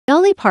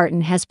Dolly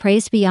Parton has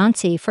praised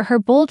Beyoncé for her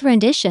bold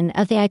rendition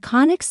of the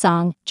iconic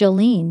song,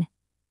 Jolene.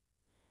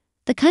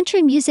 The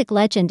country music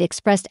legend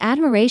expressed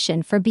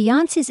admiration for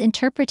Beyoncé's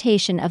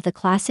interpretation of the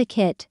classic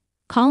hit,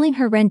 calling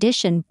her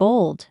rendition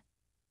bold.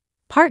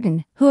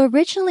 Parton, who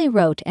originally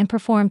wrote and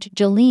performed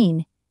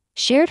Jolene,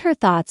 shared her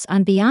thoughts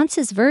on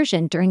Beyoncé's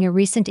version during a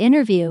recent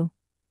interview.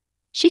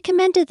 She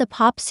commended the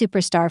pop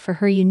superstar for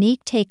her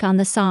unique take on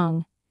the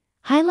song,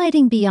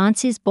 highlighting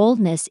Beyoncé's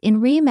boldness in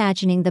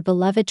reimagining the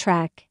beloved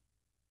track.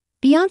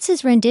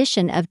 Beyoncé's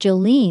rendition of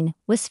Jolene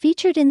was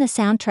featured in the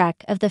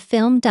soundtrack of the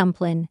film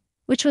Dumplin',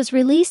 which was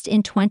released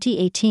in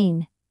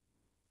 2018.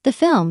 The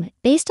film,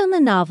 based on the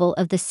novel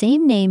of the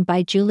same name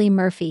by Julie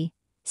Murphy,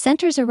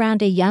 centers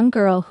around a young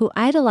girl who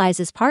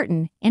idolizes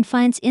Parton and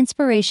finds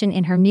inspiration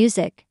in her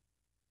music.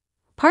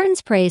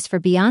 Parton's praise for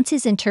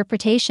Beyoncé's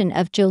interpretation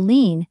of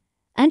Jolene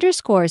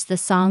underscores the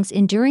song's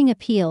enduring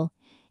appeal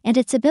and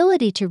its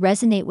ability to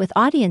resonate with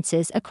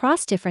audiences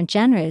across different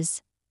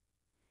genres.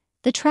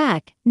 The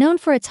track, known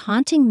for its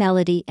haunting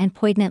melody and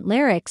poignant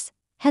lyrics,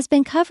 has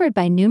been covered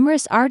by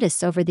numerous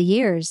artists over the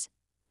years.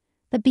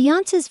 But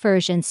Beyoncé's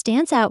version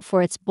stands out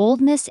for its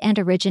boldness and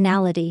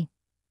originality.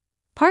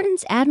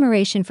 Parton's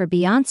admiration for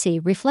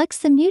Beyoncé reflects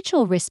the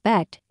mutual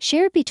respect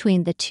shared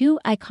between the two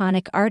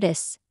iconic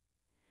artists.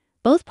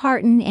 Both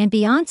Parton and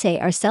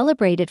Beyoncé are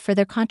celebrated for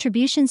their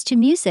contributions to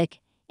music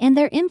and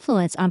their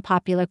influence on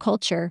popular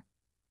culture.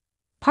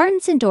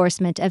 Parton's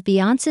endorsement of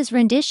Beyoncé's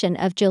rendition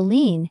of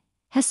Jolene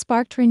has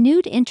sparked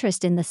renewed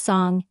interest in the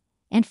song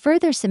and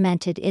further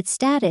cemented its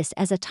status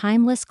as a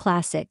timeless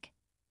classic.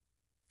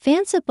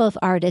 Fans of both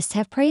artists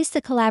have praised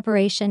the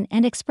collaboration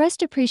and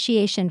expressed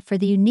appreciation for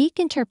the unique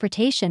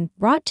interpretation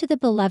brought to the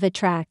beloved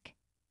track.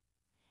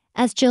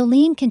 As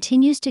Jolene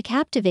continues to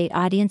captivate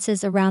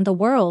audiences around the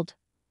world,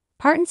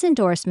 Parton's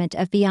endorsement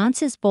of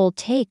Beyoncé's bold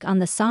take on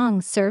the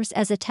song serves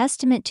as a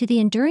testament to the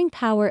enduring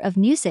power of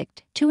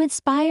music to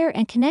inspire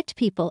and connect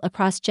people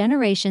across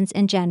generations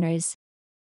and genres.